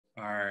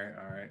All right,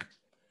 all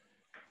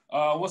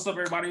right. What's up,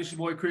 everybody? It's your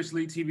boy Chris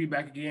Lee TV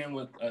back again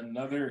with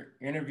another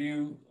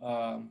interview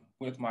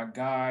with my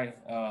guy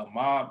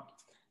Mob.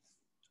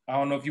 I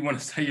don't know if you want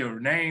to say your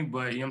name,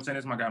 but you know what I'm saying.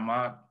 This is my guy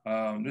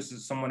Mob. This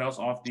is someone else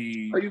off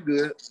the Are you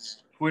good?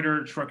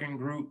 Twitter trucking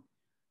group.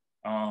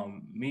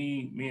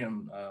 Me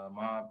and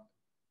Mob.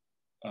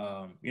 You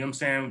know what I'm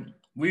saying.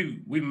 We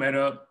met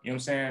up. You know what I'm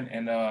saying,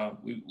 and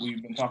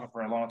we've been talking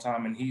for a long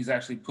time. And he's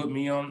actually put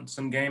me on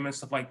some game and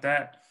stuff like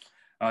that.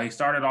 He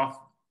started off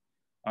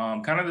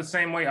kind of the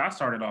same way I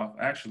started off,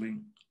 actually.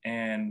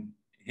 And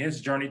his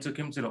journey took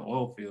him to the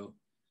oil field.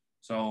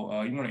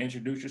 So you want to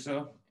introduce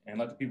yourself and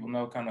let the people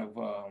know kind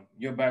of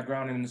your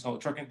background in this whole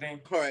trucking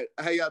thing? All right.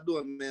 How y'all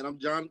doing, man? I'm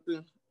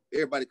Jonathan.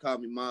 Everybody call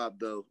me Mob,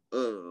 though.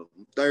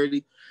 I'm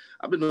 30.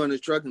 I've been doing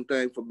this trucking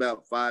thing for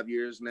about 5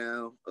 years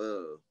now.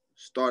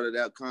 Started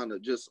out kind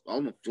of just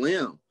on a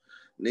flim.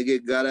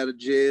 Nigga got out of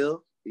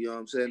jail. You know what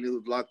I'm saying? He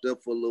was locked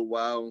up for a little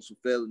while on some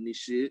felony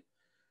shit.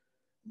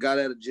 Got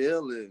out of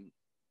jail, and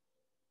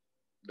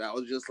that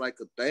was just like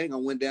a thing. I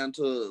went down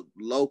to a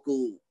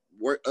local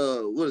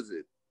workforce,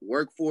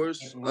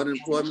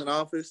 unemployment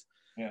office,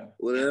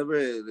 whatever.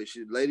 And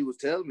the lady was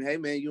telling me, hey,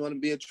 man, you want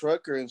to be a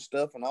trucker and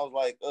stuff? And I was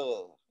like,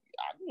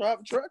 I can drive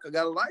a truck. I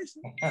got a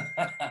license.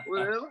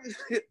 Whatever.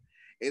 And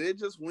it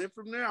just went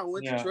from there. I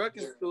went to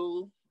trucking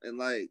school, and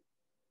like,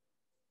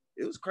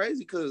 it was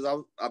crazy because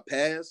I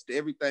passed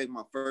everything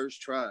my first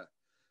try.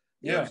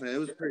 You know what I'm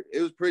saying? It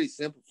was pretty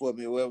simple for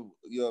me. Well,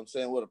 you know what I'm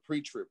saying? What a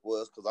pre-trip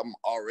was, because I'm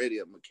already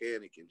a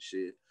mechanic and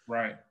shit.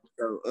 Right.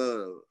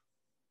 So,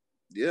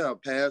 I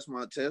passed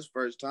my test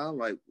first time.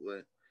 Like,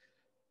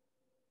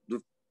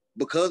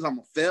 because I'm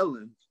a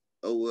felon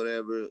or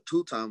whatever,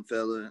 two-time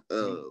felon.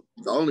 The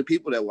only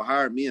people that would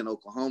hire me in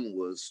Oklahoma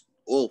was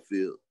oil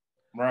field.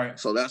 Right.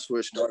 So that's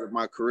where it started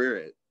my career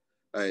at.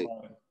 Like,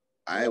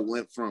 I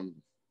went from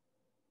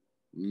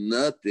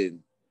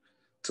nothing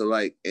to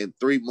like in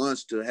 3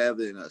 months to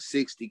having a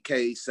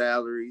 $60K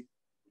salary.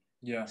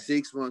 Yeah.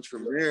 6 months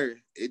from there,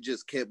 it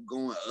just kept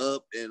going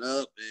up and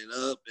up and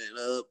up and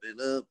up and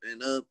up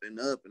and up and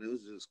up. And it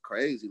was just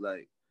crazy.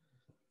 Like,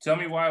 tell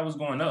me why it was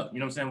going up. You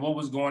know what I'm saying? What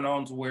was going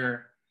on to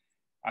where,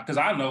 because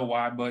I know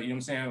why, but you know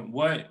what I'm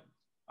saying?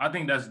 I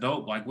think that's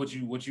dope. Like what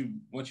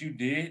you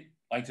did,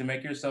 like to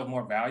make yourself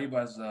more valuable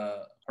as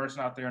a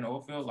person out there in the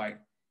oil field. Like,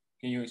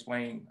 can you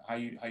explain how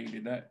you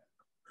did that?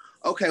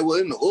 Okay, well,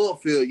 in the oil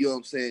field, you know what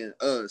I'm saying?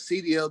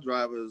 CDL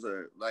drivers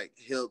are like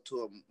held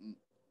to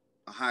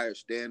a higher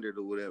standard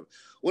or whatever.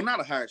 Well,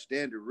 not a higher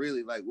standard,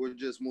 really. Like, we're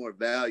just more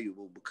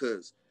valuable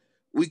because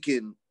we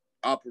can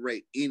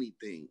operate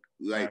anything.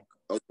 Like,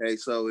 okay,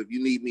 so if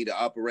you need me to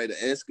operate an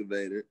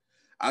excavator,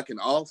 I can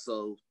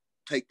also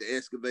take the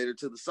excavator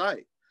to the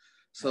site.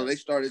 So they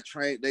started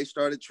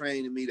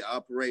training me to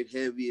operate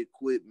heavy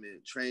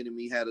equipment, training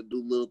me how to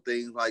do little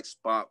things like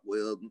spot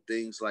weld and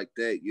things like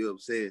that. You know what I'm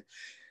saying?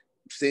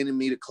 Sending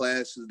me to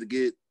classes to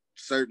get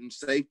certain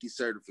safety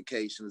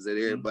certifications that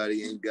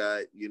everybody ain't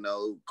got, you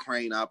know,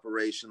 crane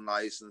operation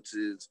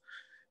licenses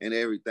and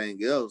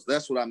everything else.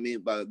 That's what I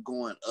mean by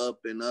going up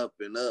and up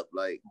and up.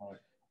 Like,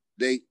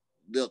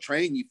 they'll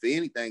train you for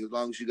anything as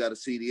long as you got a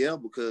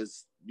CDL,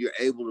 because you're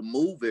able to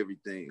move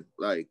everything.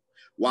 Like,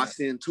 why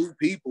send two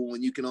people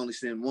when you can only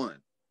send one?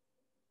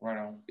 Right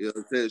on. You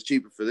know, it's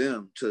cheaper for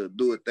them to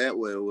do it that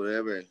way or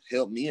whatever. It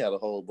helped me out a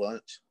whole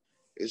bunch.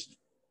 It's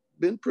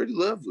been pretty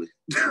lovely.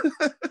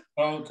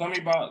 So tell me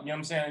about, you know what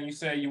I'm saying? You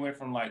said you went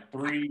from like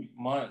 3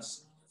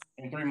 months.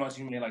 In 3 months,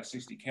 you made like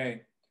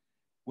 $60K.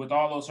 With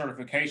all those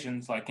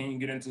certifications, like, can you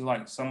get into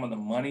like some of the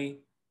money?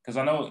 Because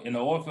I know in the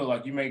oil field,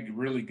 like, you make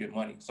really good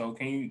money. So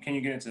can you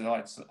get into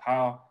like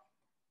how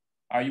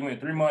you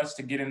went 3 months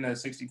to get into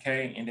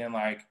 60K, and then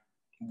like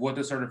what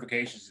the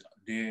certifications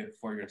did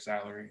for your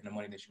salary and the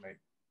money that you made?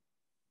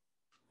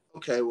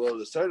 Okay, well,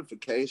 the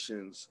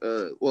certifications,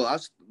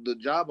 the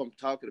job I'm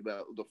talking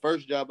about, the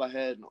first job I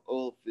had in the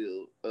oil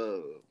field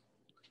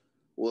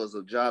was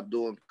a job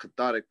doing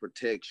cathodic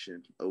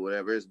protection or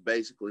whatever. It's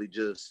basically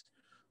just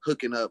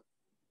hooking up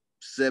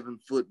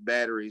 7-foot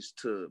batteries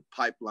to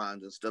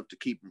pipelines and stuff to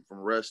keep them from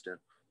rusting.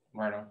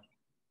 Right on.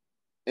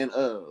 And,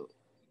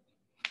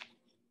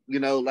 you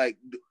know, like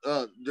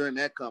during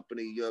that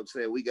company, you know what I'm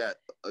saying, we got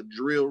a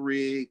drill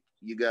rig,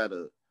 you got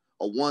a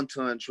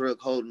 1-ton truck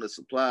holding the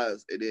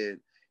supplies, and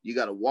then you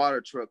got a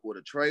water truck with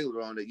a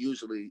trailer on it.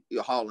 Usually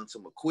you're hauling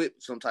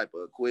some type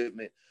of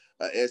equipment,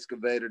 an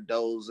excavator,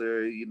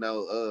 dozer, you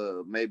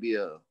know, maybe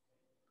a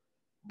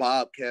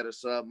bobcat or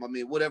something. I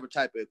mean, whatever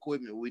type of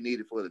equipment we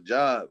needed for the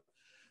job.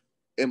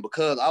 And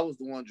because I was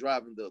the one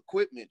driving the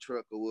equipment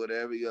truck or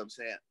whatever, you know what I'm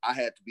saying, I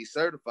had to be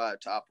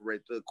certified to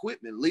operate the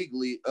equipment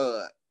legally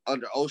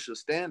under OSHA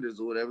standards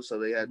or whatever. So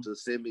they had to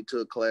send me to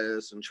a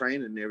class and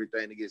training and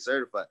everything to get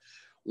certified.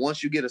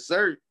 Once you get a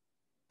cert,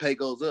 pay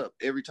goes up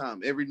every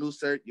time. Every new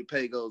cert, your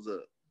pay goes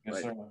up.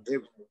 Yes, like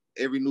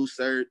every new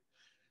cert,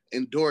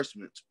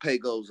 endorsements, pay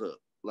goes up.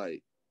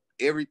 Like,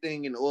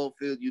 everything in the oil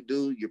field you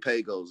do, your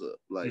pay goes up.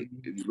 Like,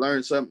 if you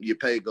learn something, your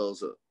pay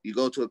goes up. You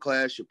go to a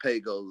class, your pay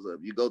goes up.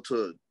 You go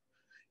to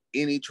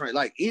any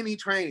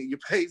training, your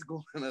pay's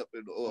going up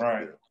in the oil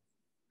Right. field.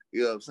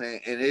 You know what I'm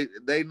saying? And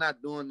they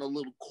not doing no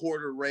little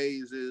quarter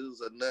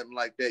raises or nothing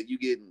like that. You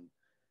getting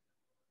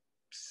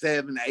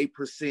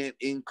 7-8%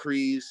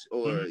 increase,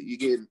 or you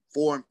getting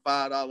 $4 and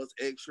 $5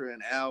 extra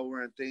an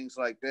hour and things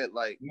like that.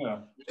 Like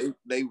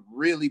they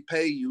really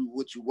pay you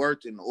what you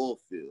worked in the oil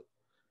field.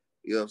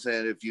 You know what I'm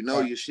saying? If you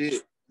know your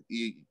shit,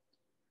 you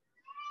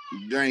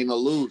ain't no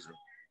loser.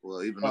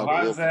 Well, even though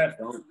how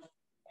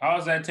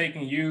is that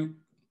taking you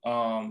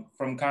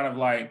from kind of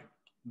like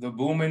the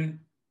booming,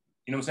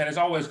 you know what I'm saying? It's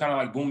always kind of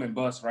like boom and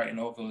bust, right? In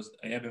the oil field, it's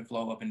ebb and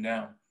flow, up and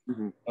down.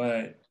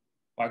 But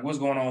like what's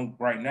going on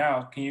right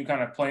now? Can you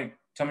kind of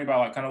tell me about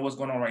like kind of what's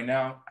going on right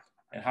now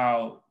and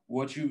how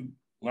what you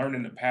learned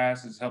in the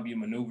past has helped you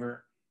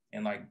maneuver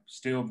and like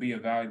still be a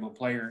valuable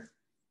player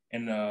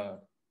in the, you know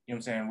what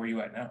I'm saying, where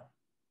you at now?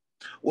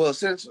 Well,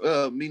 since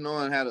me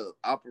knowing how to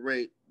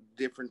operate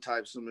different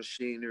types of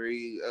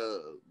machinery,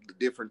 the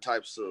different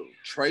types of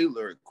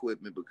trailer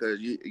equipment, because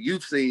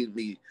you've seen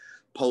me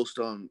post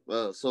on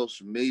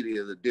social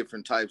media the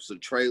different types of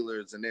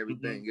trailers and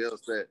everything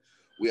else that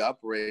we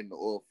operate in the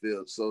oil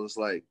field. So it's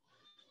like,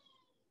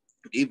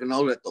 even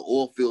though that the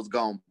oil field's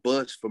gone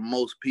bust for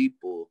most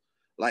people,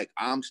 like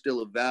I'm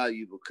still of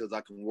value because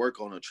I can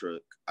work on a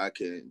truck. I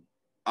can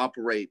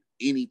operate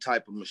any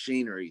type of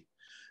machinery.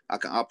 I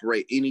can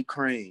operate any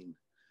crane.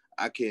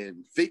 I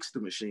can fix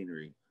the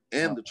machinery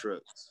and the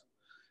trucks.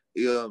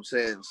 You know what I'm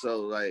saying?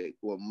 So like,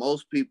 well,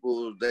 most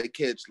people, they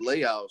catch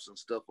layouts and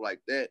stuff like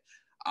that.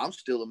 I'm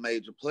still a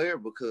major player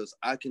because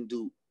I can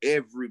do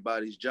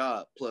everybody's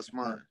job plus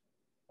mine.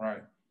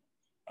 Right.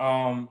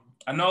 I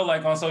know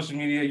like on social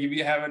media, you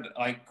be having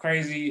like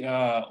crazy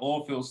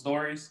oil field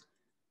stories.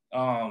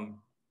 Can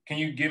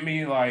you give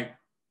me like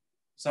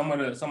some of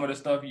the stuff some of the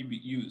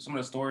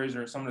stories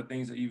or some of the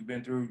things that you've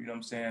been through, you know what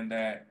I'm saying,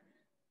 that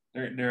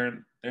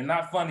they're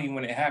not funny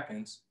when it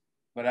happens,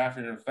 but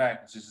after the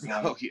fact, it's just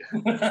like,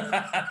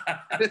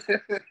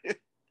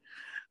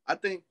 I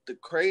think the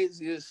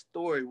craziest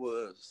story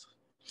was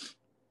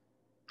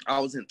I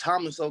was in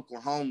Thomas,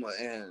 Oklahoma,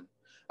 and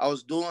I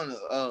was doing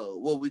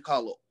what we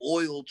call an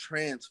oil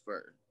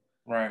transfer.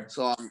 Right.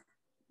 So I'm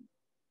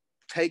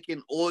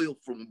taking oil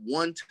from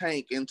one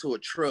tank into a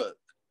truck.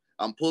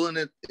 I'm pulling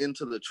it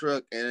into the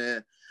truck, and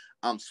then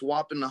I'm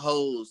swapping the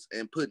hose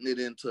and putting it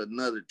into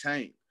another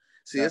tank.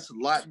 See, it's a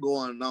lot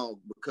going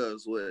on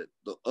because with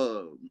the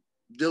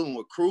dealing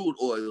with crude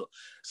oil,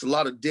 it's a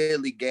lot of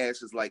deadly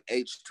gases like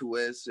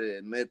H2S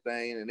and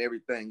methane and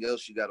everything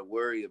else you got to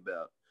worry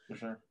about. For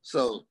sure.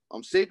 So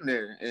I'm sitting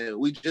there, and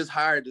we just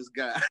hired this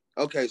guy.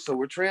 Okay, so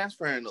we're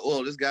transferring the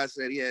oil. This guy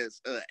said he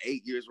has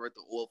 8 years worth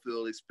of oil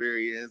field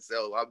experience.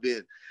 So I've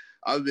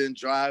been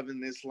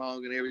driving this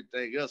long and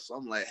everything else. So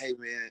I'm like, hey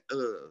man,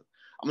 I'm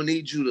gonna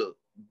need you to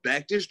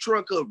back this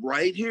truck up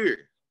right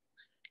here,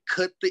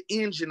 cut the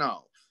engine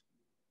off,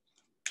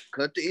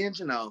 and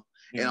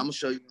I'm gonna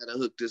show you how to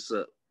hook this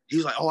up.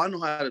 He's like, oh, I know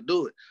how to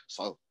do it.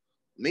 So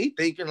me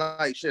thinking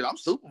like, shit, I'm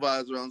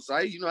supervisor on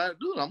site. You know how to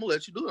do it. I'm gonna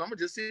let you do it. I'm gonna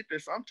just sit there.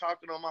 So I'm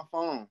talking on my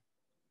phone.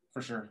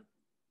 For sure.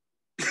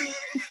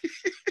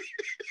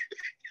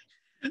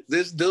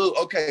 This dude,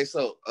 okay,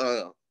 so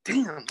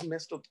damn, I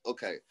messed up.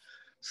 Okay.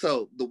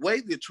 So the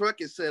way the truck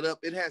is set up,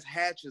 it has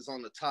hatches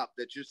on the top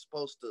that you're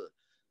supposed to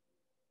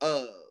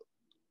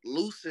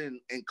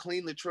loosen and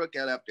clean the truck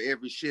out after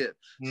every shift.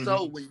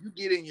 So when you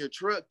get in your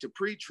truck to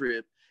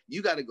pre-trip,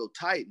 you got to go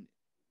tighten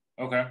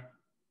it. Okay.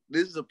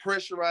 This is a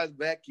pressurized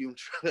vacuum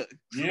truck.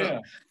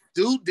 Yeah.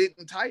 Dude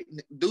didn't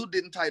tighten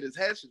his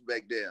hatches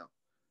back down.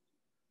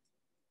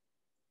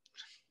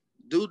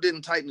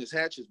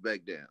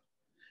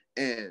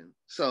 And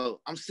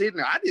so I'm sitting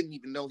there. I didn't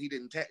even know he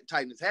didn't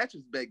tighten his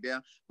hatches back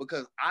down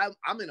because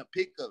I'm in a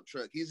pickup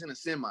truck. He's in a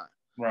semi.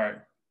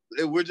 Right.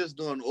 And we're just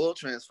doing oil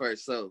transfer.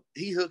 So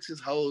he hooks his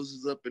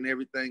hoses up and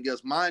everything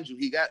else. Mind you,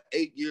 he got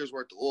 8 years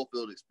worth of oil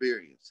field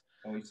experience.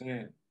 So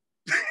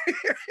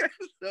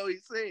he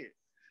said.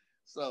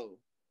 So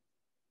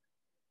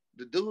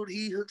the dude,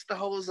 he hooks the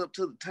hose up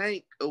to the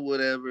tank or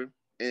whatever.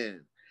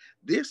 And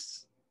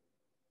this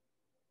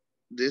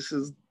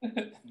is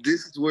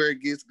where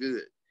it gets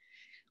good.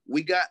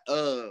 We got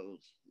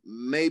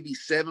maybe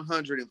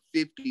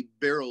 750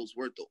 barrels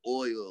worth of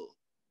oil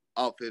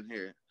off in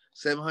here.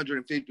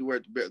 750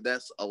 worth of barrels.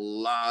 That's a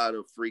lot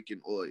of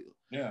freaking oil.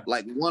 Yeah.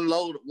 Like one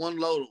load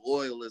of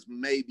oil is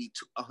maybe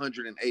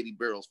 180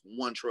 barrels for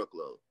one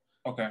truckload.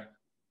 Okay.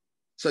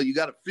 So you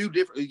got a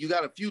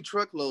few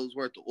truckloads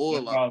worth of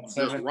oil off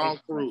just raw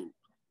crude.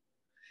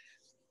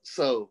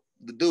 So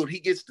the dude, he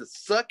gets to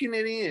sucking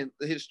it in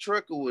his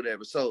truck or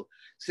whatever. So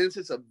since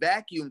it's a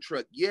vacuum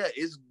truck, yeah,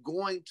 it's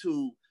going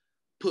to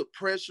put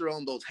pressure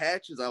on those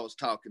hatches I was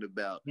talking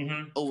about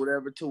or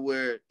whatever, to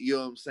where, you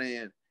know what I'm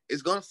saying,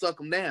 it's going to suck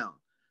them down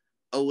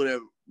or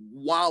whatever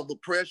while the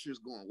pressure is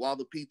going, while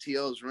the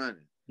PTO is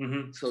running.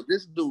 So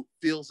this dude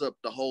fills up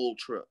the whole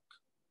truck.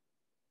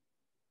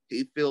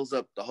 He fills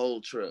up the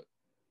whole truck,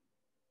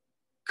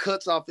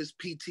 cuts off his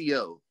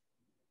PTO.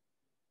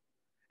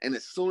 And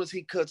as soon as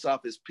he cuts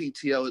off his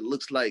PTO, it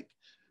looks like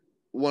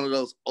one of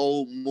those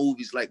old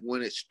movies, like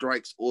when it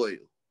strikes oil,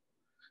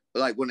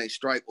 like when they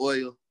strike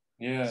oil.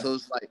 Yeah. So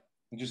it's like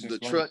just the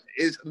exploded. truck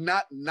is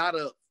not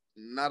a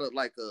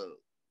like a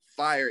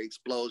fire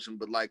explosion,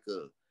 but like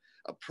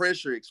a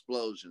pressure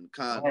explosion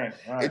kind of.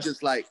 Right. It's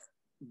just like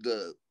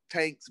the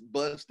tanks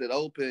busted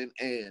open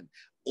and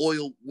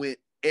oil went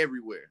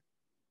everywhere.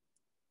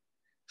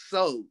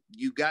 So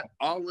you got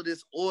all of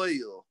this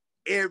oil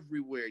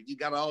everywhere. You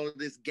got all of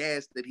this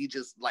gas that he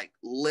just like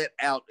let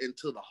out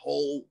into the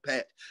whole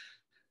patch.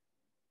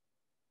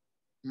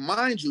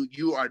 Mind you,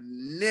 you are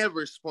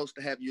never supposed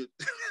to have your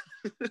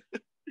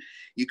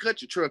you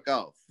cut your truck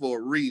off for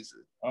a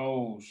reason.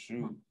 Oh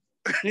shoot.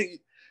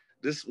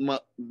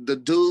 The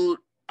dude,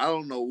 I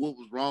don't know what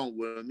was wrong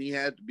with him. He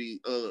had to be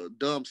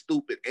dumb,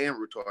 stupid, and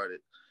retarded.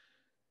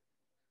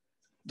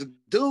 The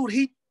dude,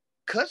 he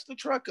cuts the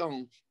truck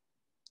on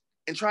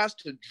and tries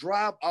to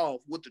drive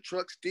off with the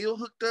truck still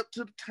hooked up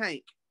to the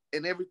tank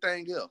and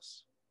everything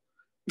else.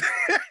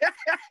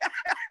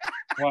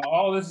 While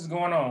all this is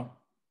going on.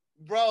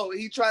 Bro,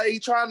 he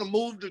trying to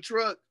move the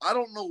truck. I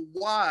don't know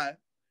why.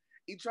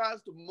 He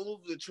tries to move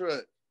the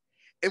truck.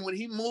 And when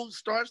he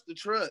starts the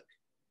truck,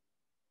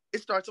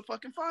 it starts a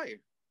fucking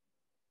fire.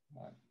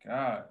 My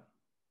God.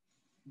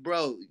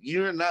 Bro,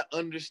 you're not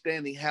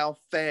understanding how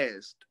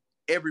fast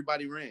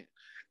everybody ran.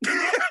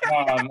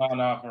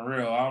 No, for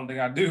real. I don't think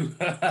I do.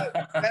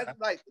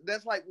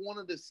 that's like one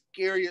of the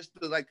scariest,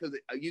 like, because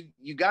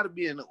you got to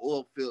be in the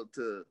oil field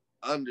to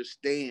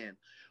understand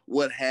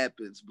what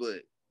happens, but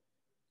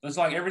it's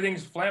like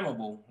everything's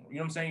flammable. You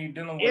know what I'm saying? You're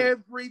dealing with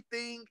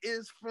everything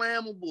is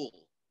flammable,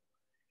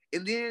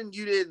 and then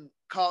you didn't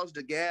cause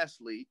the gas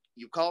leak;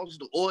 you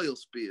caused the oil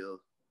spill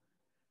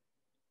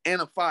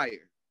and a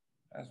fire.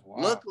 That's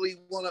wild.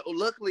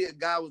 Luckily, a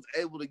guy was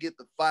able to get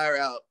the fire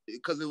out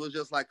because it was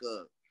just like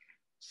a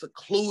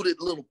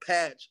secluded little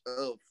patch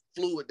of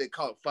fluid that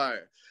caught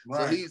fire.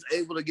 Right. So he's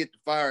able to get the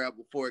fire out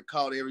before it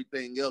caught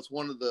everything else.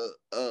 One of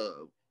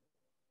the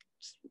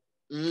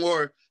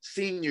more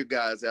senior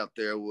guys out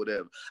there or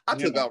whatever. I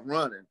took off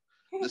running.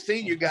 The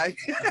senior guy,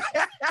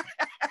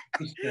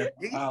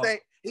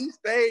 he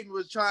stayed and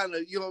was trying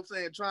to, you know what I'm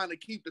saying, trying to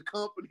keep the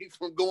company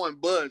from going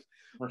bust.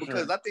 For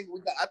because sure.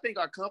 I think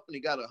our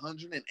company got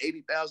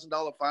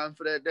 $180,000 fine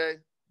for that day.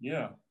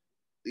 Yeah.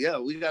 Yeah,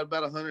 we got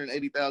about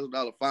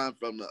 $180,000 fine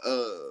from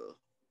the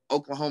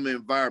Oklahoma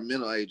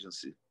Environmental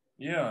Agency.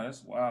 Yeah,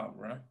 that's wild,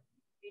 bro.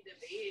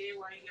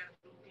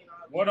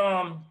 What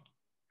all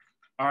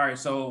right,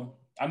 so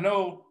I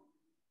know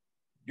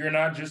you're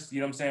not just, you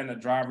know what I'm saying, the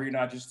driver, you're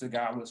not just the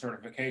guy with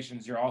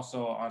certifications, you're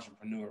also an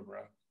entrepreneur,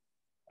 bro.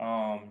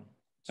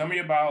 Tell me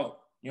about,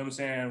 you know what I'm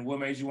saying, what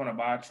made you want to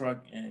buy a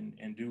truck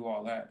and do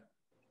all that?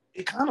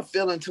 It kind of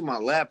fell into my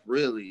lap,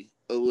 really,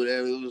 or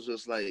whatever. It was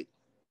just like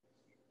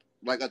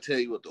I tell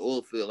you what the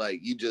oil field,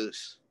 like you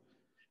just,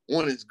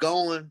 when it's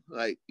going,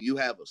 like you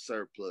have a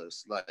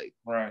surplus, like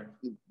right,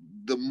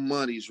 the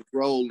money's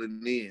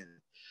rolling in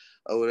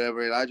or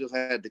whatever. And I just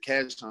had the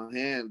cash on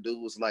hand.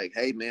 Dude was like,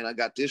 hey man, I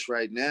got this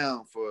right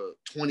now for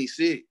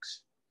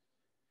 26.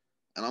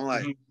 And I'm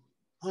like,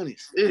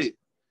 26?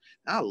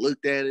 I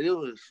looked at it, it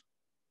was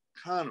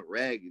kind of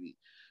raggedy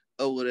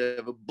or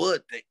whatever,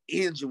 but the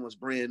engine was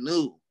brand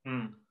new.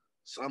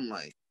 So I'm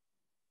like,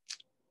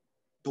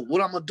 but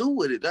what I'm gonna do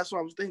with it? That's what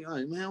I was thinking.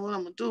 Like, man, what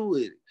I'm gonna do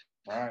with it?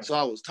 Right. So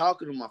I was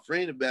talking to my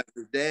friend about it.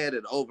 His dad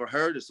had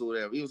overheard us or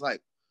whatever. He was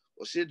like,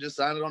 well, shit, just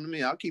sign it on to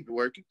me. I'll keep it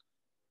working.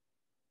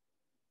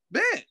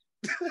 Bet.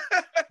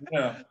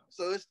 Yeah.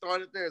 So it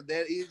started there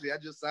that easy. I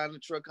just signed the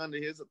truck under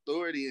his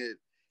authority and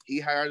he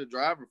hired a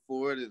driver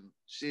for it, and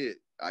shit,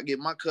 I get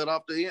my cut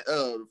off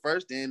the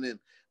first end, and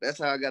that's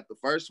how I got the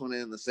first one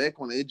and the second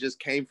one. It just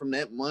came from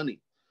that money,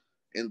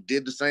 and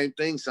did the same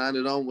thing, signed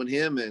it on with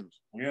him, and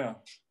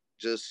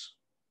just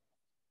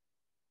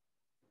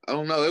I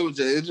don't know. It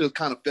just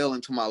kind of fell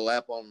into my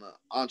lap on the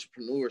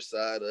entrepreneur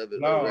side of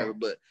it or whatever.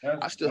 But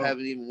I still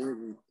haven't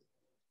even.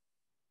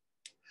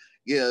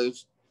 Yeah,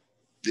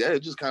 it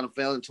just kind of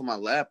fell into my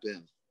lap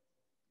and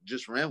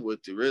just ran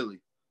with it, really.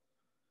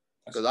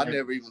 Because I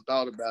never even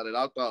thought about it.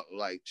 I thought,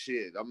 like,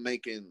 shit, I'm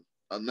making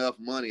enough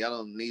money. I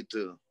don't need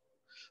to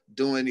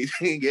do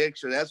anything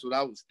extra. That's what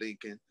I was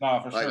thinking. No,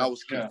 for like, sure. I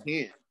was content.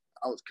 Yeah.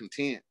 I was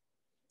content.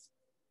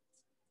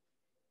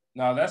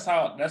 No, that's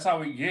how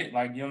we get,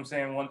 like, you know what I'm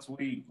saying, once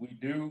we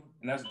do,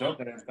 and that's dope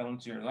that it fell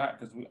into your lap,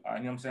 because you know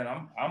what I'm saying,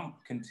 I'm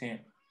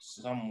content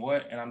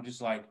somewhat, and I'm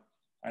just like,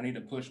 I need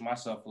to push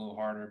myself a little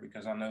harder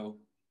because I know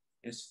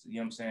it's, you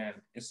know what I'm saying,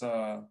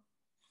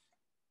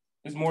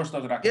 it's more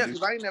stuff that I can do. Yeah,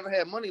 because I ain't never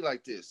had money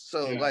like this.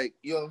 So, like,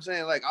 you know what I'm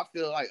saying? Like,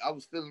 I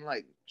was feeling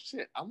like,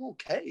 shit, I'm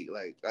okay.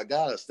 Like, I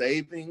got a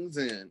savings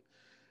and,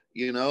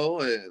 you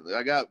know, and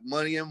I got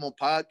money in my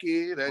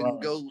pocket. I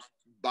can go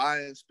buy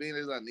and spend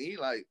as I need.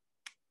 Like,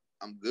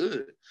 I'm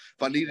good.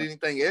 If I need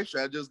anything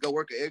extra, I just go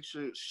work an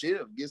extra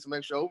shift, get some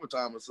extra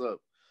overtime or something.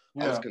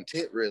 I was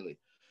content, really.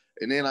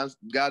 And then I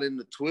got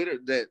into Twitter,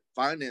 that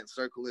finance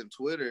circle in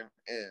Twitter,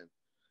 and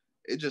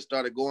it just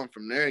started going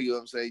from there. You know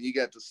what I'm saying? You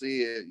got to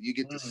see it. You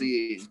get to Mm.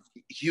 see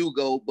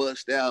Hugo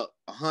bust out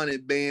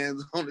 100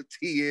 bands on the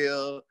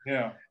TL.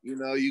 Yeah. You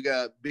know, you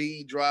got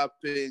B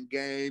dropping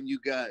game. You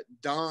got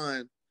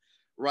Don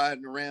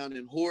riding around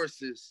in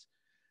horses.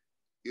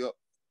 Yep.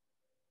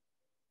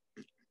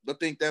 I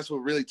think that's what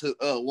really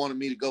wanted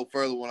me to go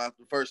further when the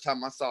first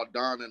time I saw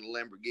Don in a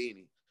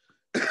Lamborghini.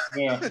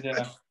 Yeah,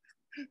 yeah.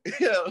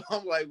 Yeah,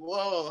 I'm like,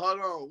 whoa, hold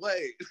on,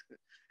 wait.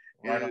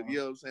 Right And, you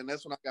know what I'm saying?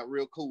 That's when I got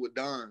real cool with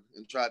Don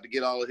and tried to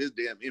get all of his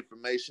damn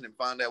information and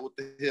find out what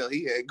the hell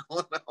he had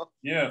going on.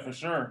 Yeah, for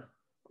sure.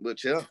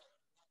 But yeah.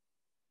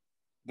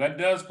 That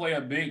does play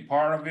a big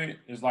part of it,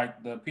 is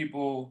like the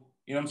people,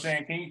 you know what I'm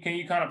saying? Can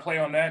you kind of play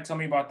on that? Tell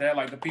me about that,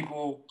 like the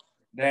people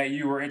that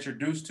you were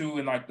introduced to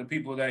and like the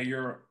people that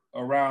you're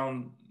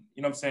around,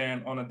 you know what I'm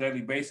saying, on a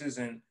daily basis,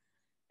 and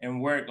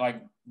where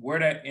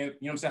that, you know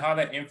what I'm saying, how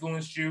that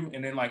influenced you,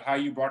 and then like how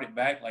you brought it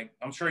back. Like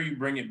I'm sure you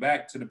bring it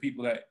back to the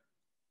people that,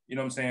 you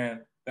know what I'm saying,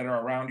 that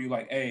are around you,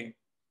 like, hey,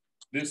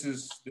 this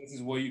is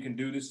what you can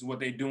do, this is what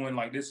they're doing,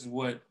 like this is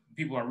what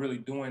people are really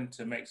doing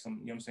to make some,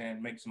 you know what I'm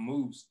saying, make some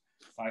moves.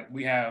 Like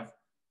we have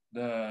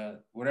the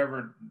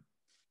whatever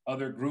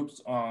other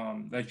groups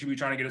that you be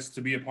trying to get us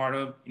to be a part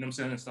of, you know what I'm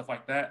saying, and stuff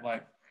like that.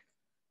 Like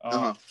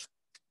how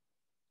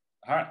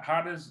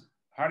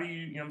do you,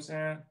 you know what I'm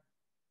saying,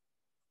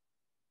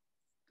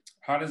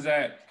 how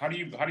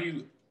do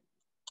you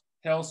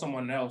tell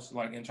someone else,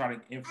 like, and try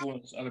to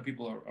influence other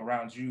people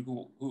around you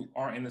who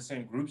aren't in the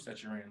same groups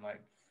that you're in?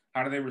 Like,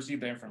 how do they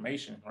receive the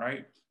information,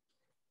 right?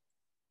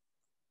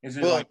 Is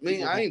it well, like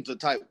me, I ain't the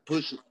type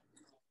push,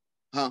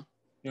 huh?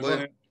 Yeah, go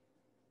ahead.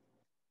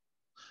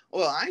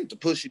 Well, I ain't the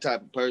pushy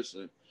type of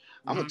person.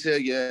 I'm gonna tell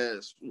you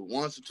ass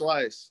once or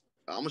twice.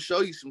 I'm gonna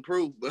show you some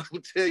proof, but I'm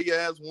gonna tell you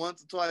ass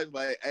once or twice,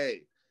 like,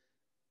 hey,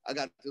 I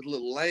got this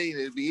little lane.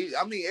 It'd be easy.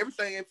 I mean,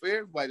 everything ain't for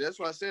everybody. That's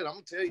what I said. I'm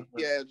gonna tell you,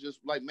 yeah, just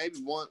like maybe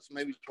once,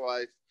 maybe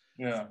twice.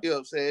 Yeah. You know what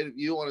I'm saying? If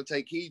you want to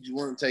take heed, you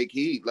want to take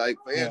heed. Like,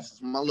 for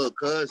instance, my little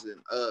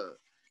cousin,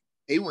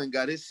 he went and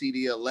got his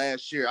CDL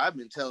last year. I've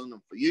been telling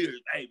him for years,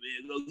 hey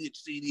man, go get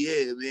your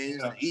CDL, man.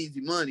 It's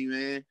easy money,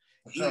 man.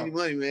 Easy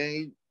money, man.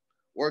 He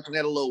working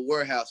at a little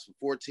warehouse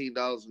for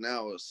 $14 an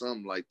hour or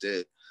something like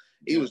that.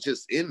 He was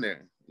just in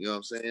there. You know what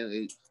I'm saying?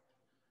 He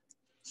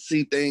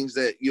see things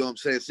that, you know what I'm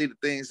saying, see the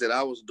things that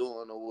I was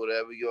doing or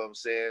whatever, you know what I'm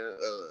saying?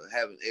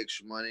 Having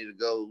extra money to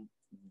go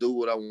do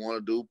what I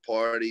want to do,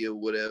 party or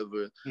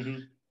whatever.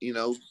 You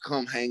know,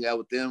 come hang out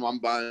with them. I'm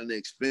buying the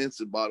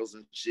expensive bottles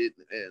and shit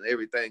and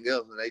everything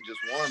else, and they just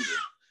wonder.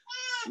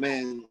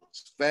 Man,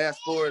 fast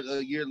forward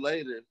a year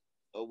later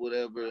or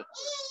whatever.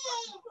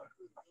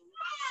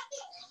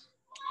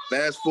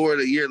 Fast forward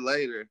a year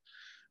later.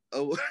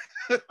 Oh,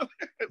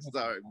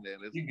 sorry, man.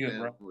 You good,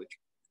 bro.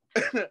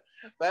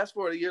 Fast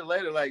forward a year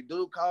later, like,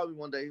 dude called me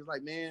one day. He's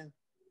like, man,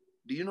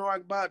 do you know where I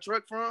can buy a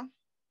truck from?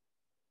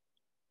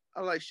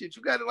 I was like, shit,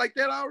 you got it like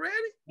that already?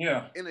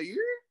 Yeah. In a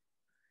year?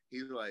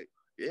 He's like,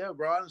 yeah,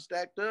 bro, I done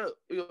stacked up.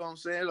 You know what I'm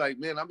saying? Like,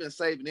 man, I've been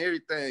saving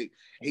everything.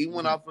 He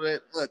went off of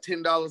that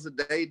 $10 a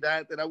day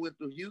diet that I went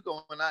through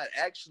Hugo, and I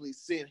actually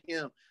sent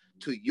him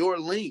to your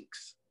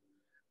links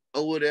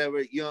or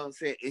whatever, you know what I'm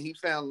saying? And he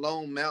found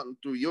Lone Mountain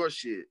through your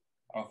shit.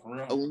 Oh, for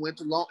real? And we went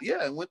to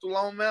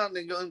Lone Mountain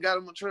and got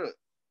him a truck.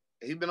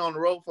 He been on the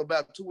road for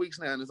about 2 weeks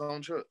now in his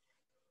own truck.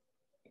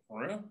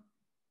 For real?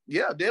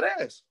 Yeah, dead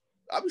ass.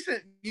 I be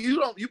sending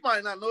you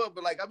might not know it,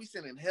 but like I be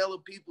sending hella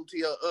people to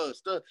your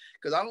stuff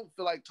because I don't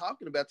feel like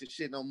talking about this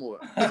shit no more.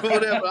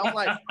 Whatever. I'm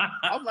like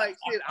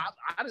shit.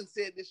 I done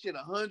said this shit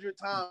 100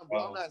 times,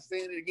 bro. I'm not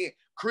saying it again.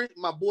 Chris,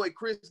 my boy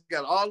Chris,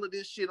 got all of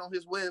this shit on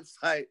his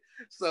website.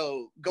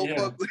 So go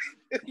fuck with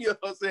it. You know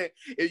what I'm saying?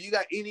 If you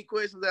got any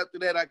questions after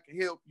that, I can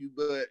help you.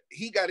 But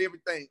he got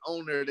everything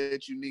on there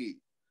that you need.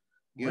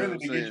 You really,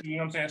 to get you know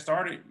what I'm saying,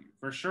 started,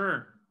 for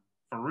sure.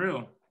 For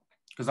real.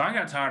 Because I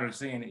got tired of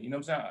seeing it. You know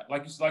what I'm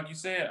saying? Like you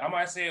said, I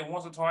might say it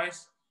once or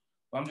twice,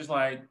 but I'm just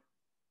like,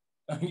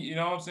 you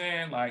know what I'm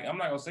saying? Like, I'm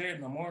not going to say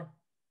it no more.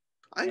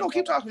 I ain't going to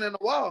keep talking in the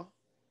wall.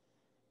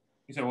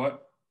 You said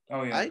what?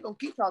 Oh, yeah. I ain't going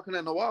to keep talking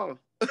in the wall.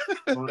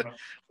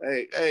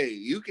 hey,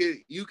 you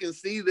can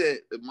see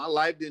that my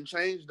life didn't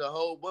change the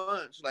whole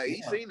bunch. Like,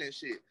 he seen that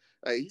shit.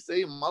 Like, he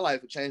seen my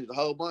life had changed a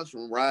whole bunch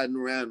from riding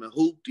around in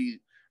hoopties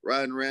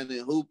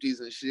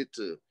and shit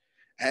to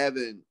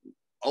having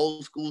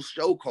old school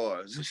show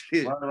cars and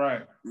shit.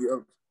 Right. Yeah.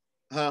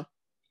 Huh?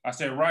 I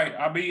said, right.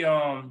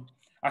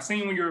 I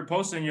seen when you were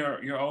posting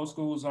your old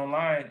schools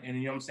online, and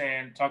you know what I'm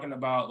saying, talking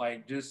about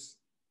like just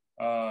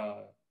you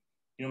know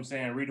what I'm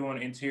saying,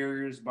 redoing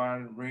interiors,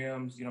 buying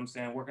rims, you know what I'm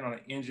saying, working on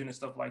an engine and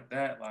stuff like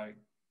that. Like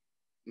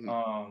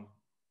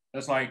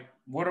that's like,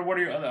 what are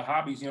your other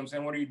hobbies? You know what I'm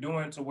saying? What are you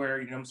doing to where,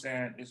 you know what I'm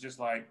saying, it's just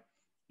like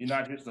you're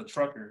not just a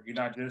trucker, you're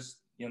not just,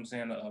 you know what I'm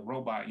saying, a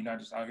robot, you're not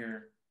just out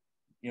here,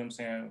 you know what I'm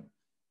saying,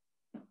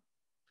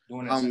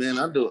 doing that. Oh man,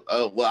 I do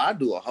I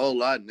do a whole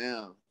lot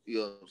now. You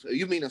know, so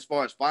you mean as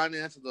far as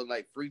finances or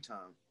like free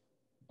time?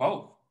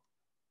 Both.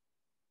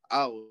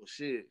 Oh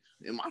shit.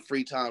 In my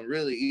free time,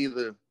 really,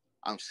 either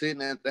I'm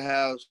sitting at the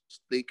house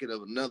thinking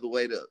of another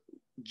way to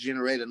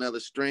generate another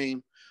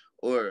stream,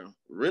 or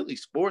really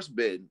sports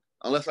betting,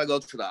 unless I go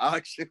to the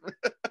auction.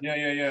 Yeah.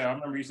 I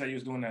remember you said you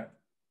was doing that.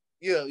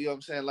 Yeah, you know what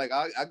I'm saying? Like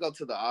I go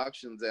to the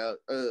auctions out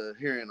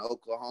here in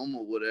Oklahoma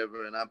or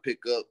whatever, and I pick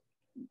up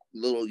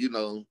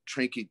little,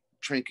 trinket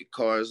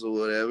cars or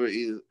whatever.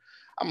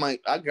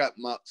 I got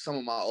some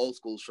of my old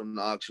schools from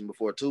the auction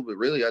before too, but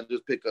really I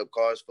just pick up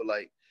cars for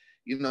like,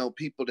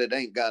 people that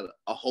ain't got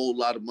a whole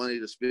lot of money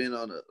to spend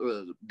on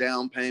a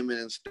down payment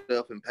and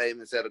stuff and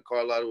payments at a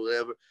car lot or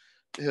whatever.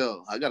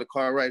 Hell, I got a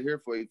car right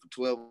here for you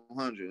for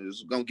 $1,200.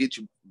 It's gonna get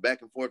you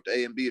back and forth to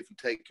A and B if you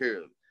take care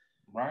of it.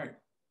 Right.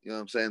 You know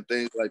what I'm saying?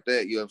 Things like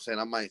that. You know what I'm saying?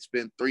 I might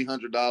spend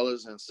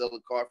 $300 and sell a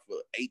car for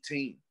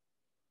 $18.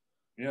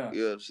 Yeah.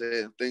 You know what I'm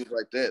saying? Things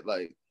like that.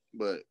 Like,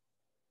 but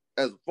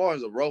as far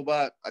as a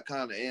robot, I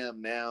kind of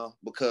am now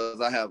because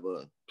I have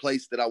a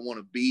place that I want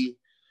to be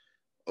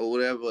or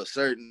whatever, a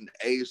certain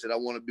age that I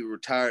want to be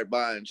retired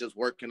by and just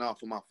working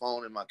off of my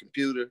phone and my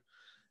computer.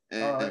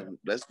 And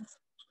that's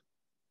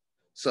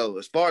so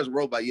as far as a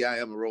robot, yeah, I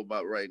am a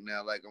robot right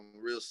now. Like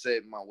I'm real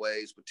set in my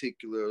ways,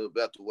 particular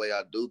about the way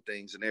I do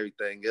things and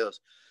everything else,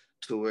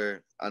 to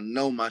where I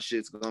know my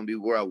shit's gonna be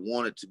where I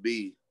want it to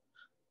be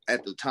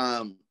at the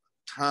time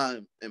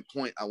and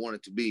point I want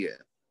it to be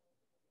at.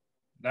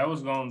 That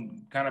was gonna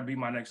kind of be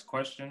my next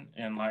question,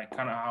 and like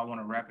kind of how I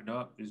want to wrap it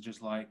up is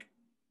just like,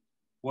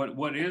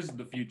 what is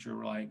the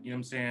future like? You know what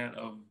I'm saying?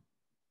 Of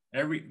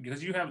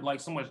because you have like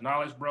so much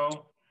knowledge,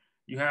 bro.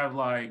 You have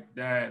like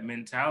that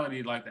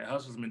mentality, like that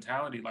hustler's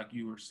mentality, like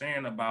you were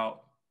saying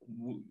about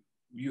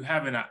you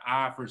having an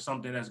eye for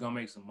something that's gonna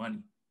make some money.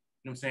 You know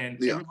what I'm saying?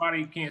 Yeah.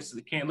 Everybody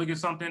can't look at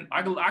something.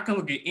 I can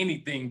look at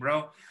anything,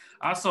 bro.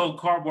 I sold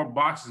cardboard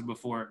boxes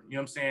before. You know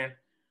what I'm saying?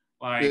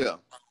 Like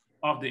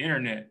off the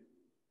internet.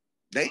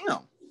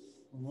 Damn.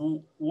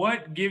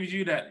 What gives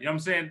you that? You know what I'm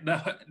saying?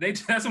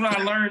 That's what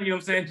I learned, you know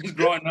what I'm saying? Just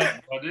growing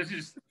up, bro. This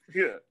is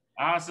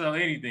I'll sell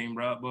anything,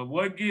 bro. But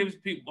what gives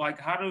people like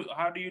how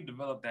do you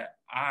develop that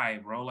eye,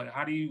 bro? Like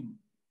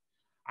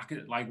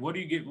what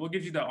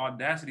gives you the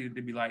audacity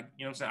to be like,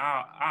 you know what I'm saying?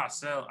 I'll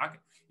sell.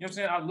 You know what I'm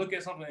saying? I look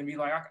at something and be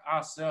like,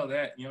 I'll sell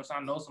that. You know what I'm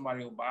saying? I know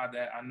somebody will buy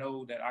that. I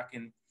know that I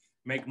can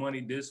make money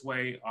this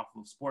way off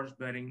of sports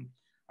betting.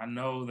 I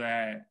know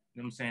that,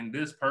 you know what I'm saying,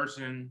 this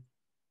person,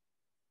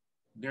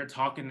 they're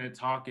talking their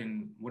talk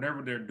and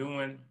whatever they're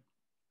doing,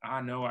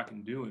 I know I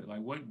can do it.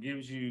 Like what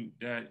gives you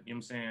that, you know what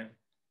I'm saying?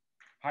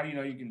 How do you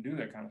know you can do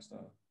that kind of stuff?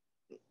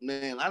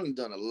 Man, I've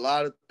done a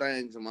lot of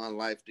things in my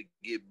life to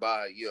get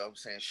by, you know what I'm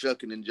saying,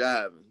 shucking and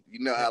jiving.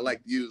 You know, I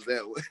like to use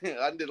that way.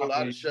 I did a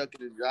lot of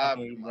shucking and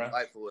jiving in my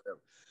life or whatever.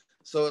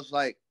 So it's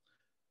like,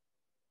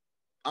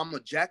 I'm a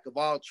jack of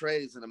all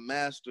trades and a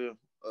master of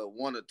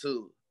one or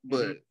two.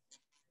 But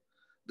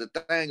the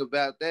thing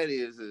about that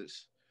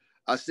is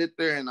I sit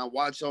there and I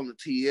watch on the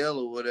TL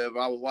or whatever.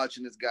 I was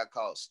watching this guy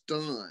called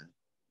Stun.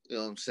 You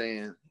know what I'm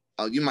saying?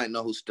 Oh, you might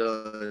know who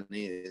Stun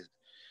is.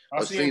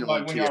 I've seen him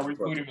like when y'all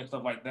recruiting and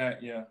stuff like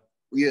that, yeah.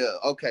 Yeah,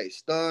 okay.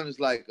 Stun is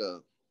like a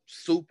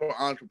super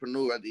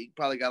entrepreneur. He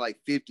probably got like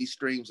 50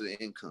 streams of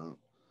income.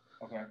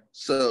 Okay.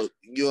 So,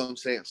 you know what I'm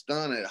saying?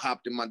 Stun had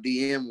hopped in my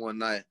DM one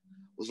night,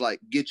 was like,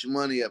 get your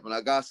money up and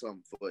I got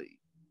something for you.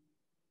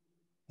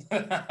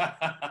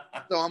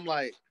 So I'm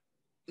like,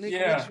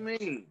 nigga, what you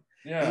mean?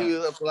 Yeah. And he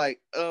was up like,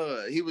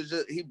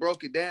 he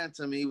broke it down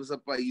to me. He was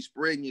up like, you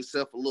spreading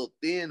yourself a little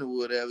thin or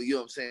whatever, you know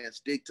what I'm saying?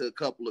 Stick to a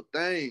couple of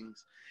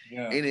things.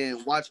 Yeah. And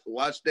then watch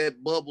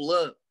that bubble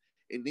up.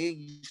 And then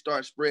you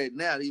start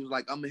spreading out. He was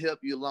like, I'm gonna help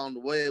you along the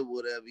way or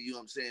whatever, you know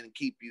what I'm saying, and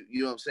keep you, you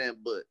know what I'm saying?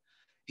 But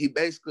he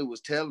basically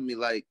was telling me,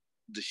 like,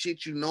 the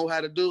shit you know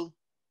how to do,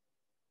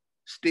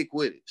 stick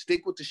with it.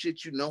 Stick with the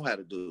shit you know how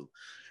to do.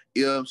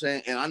 You know what I'm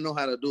saying? And I know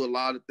how to do a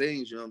lot of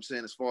things, you know what I'm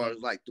saying, as far as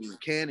like the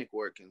mechanic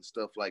work and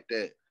stuff like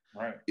that.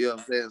 Right. You know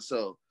what I'm saying?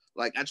 So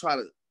like I try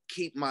to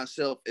keep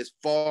myself as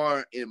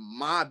far in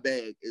my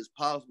bag as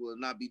possible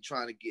and not be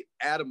trying to get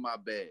out of my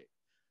bag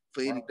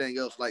for anything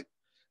else. Like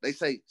they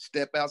say,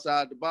 step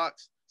outside the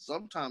box.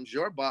 Sometimes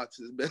your box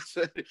is best.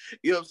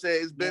 You know what I'm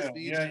saying? It's best for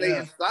you to stay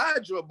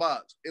inside your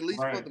box, at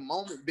least for the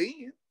moment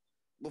being,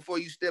 before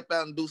you step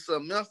out and do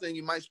something else, then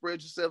you might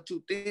spread yourself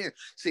too thin.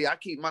 See, I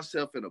keep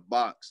myself in a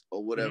box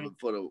or whatever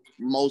for the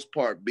most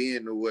part,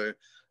 being to where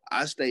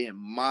I stay in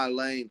my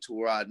lane to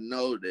where I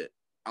know that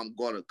I'm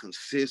going to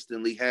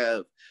consistently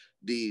have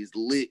these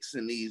licks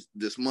and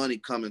this money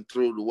coming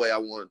through the way I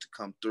want it to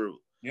come through.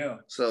 Yeah.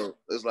 So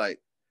it's like,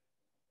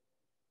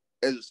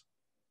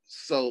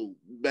 so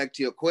back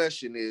to your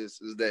question is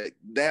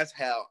that's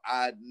how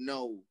I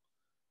know,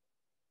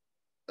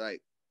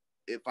 like,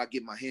 if I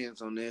get my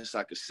hands on this,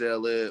 I could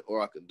sell it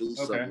or I could do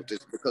something with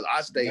this because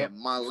I stay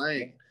in my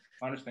lane.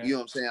 I understand. You know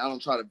what I'm saying? I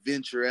don't try to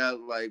venture out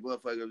like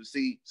motherfucker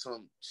see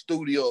some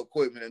studio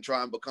equipment and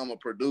try and become a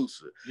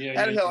producer.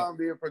 How the hell I'm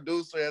being a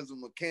producer as a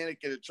mechanic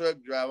and a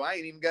truck driver? I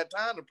ain't even got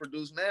time to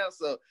produce now.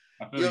 So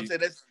you know what I'm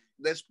saying?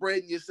 That's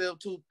spreading yourself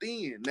too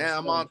thin. Now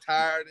I'm all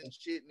tired and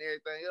shit and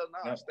everything else.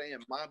 No, I stay in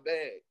my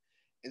bag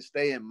and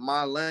stay in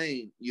my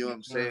lane. You know what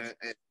I'm saying?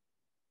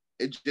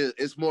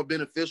 it's more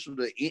beneficial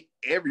to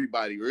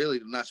everybody really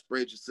to not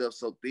spread yourself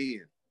so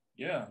thin.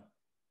 Yeah,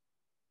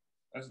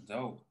 that's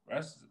dope.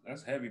 That's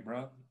heavy,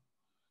 bro.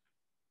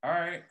 All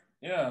right,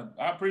 yeah,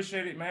 I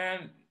appreciate it,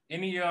 man.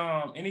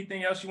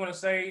 Anything else you want to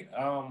say?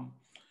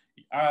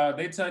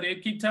 They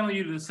keep telling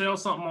you to sell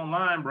something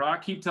online, bro. I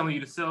keep telling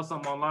you to sell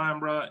something online,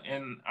 bro,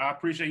 and I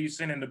appreciate you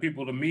sending the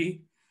people to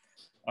me.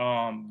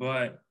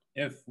 But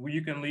if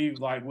you can leave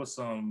like with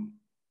some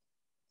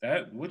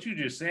that what you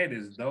just said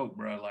is dope,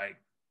 bro. Like,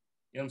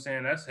 you know what I'm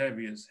saying? That's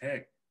heavy as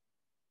heck.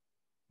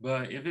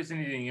 But if it's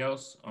anything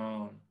else,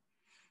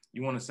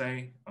 you want to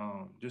say,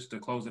 just to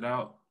close it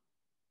out.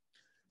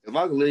 If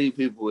I can leave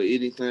people with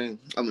anything,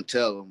 I'm gonna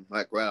tell them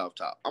like right off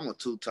top. I'm a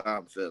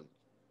 2-time felon,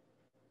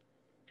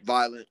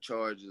 violent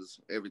charges,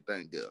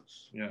 everything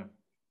else. Yeah.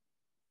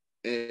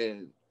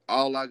 And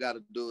all I got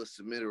to do is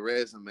submit a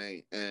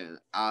resume, and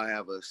I'll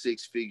have a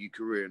 6-figure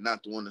career,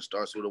 not the one that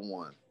starts with a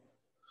 1.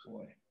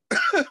 Boy.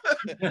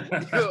 You know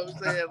what I'm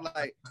saying?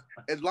 Like,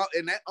 and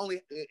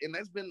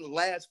that's been the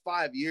last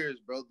 5 years,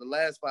 bro. The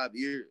last 5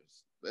 years.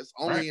 That's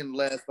only right. In the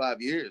last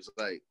 5 years.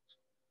 Like,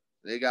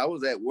 nigga, I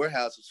was at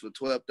warehouses for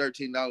 $12,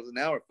 $13 an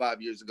hour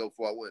 5 years ago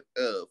before I went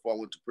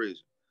to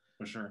prison.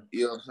 For sure.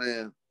 You know what I'm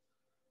saying?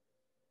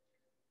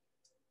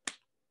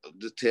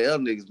 Just tell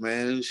niggas,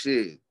 man,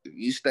 shit.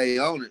 You stay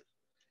on it.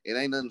 It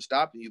ain't nothing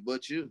stopping you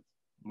but you.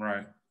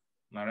 Right.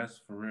 No,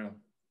 that's for real.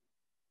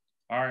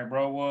 All right,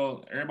 bro.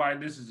 Well, everybody,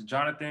 this is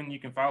Jonathan. You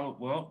can follow.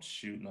 Well,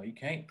 shoot, no, you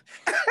can't.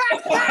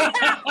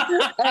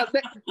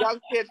 Y'all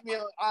catch me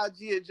on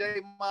IG at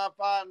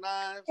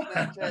JMod59,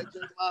 Snapchat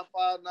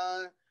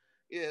JMod59.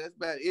 Yeah, that's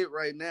about it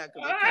right now.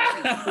 Cause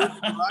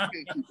I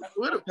can't keep a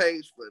Twitter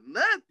page for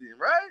nothing,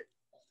 right?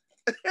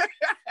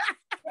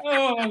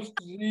 Oh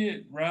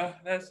shit, bro,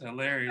 that's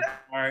hilarious.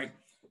 All right,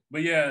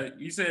 but yeah,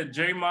 you said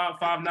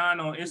JMod59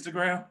 on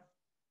Instagram.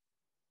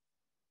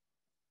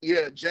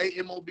 Yeah,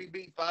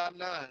 JMOBB59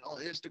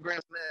 on Instagram,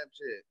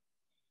 Snapchat.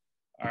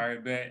 All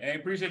right, bet. Hey,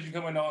 appreciate you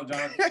coming on,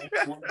 Jonathan.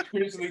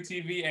 Critically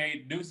TV.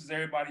 Hey, deuces,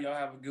 everybody. Y'all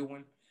have a good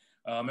one.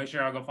 Make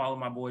sure y'all go follow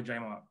my boy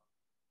JMod.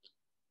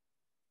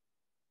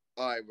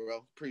 All right,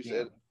 bro.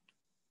 Appreciate it.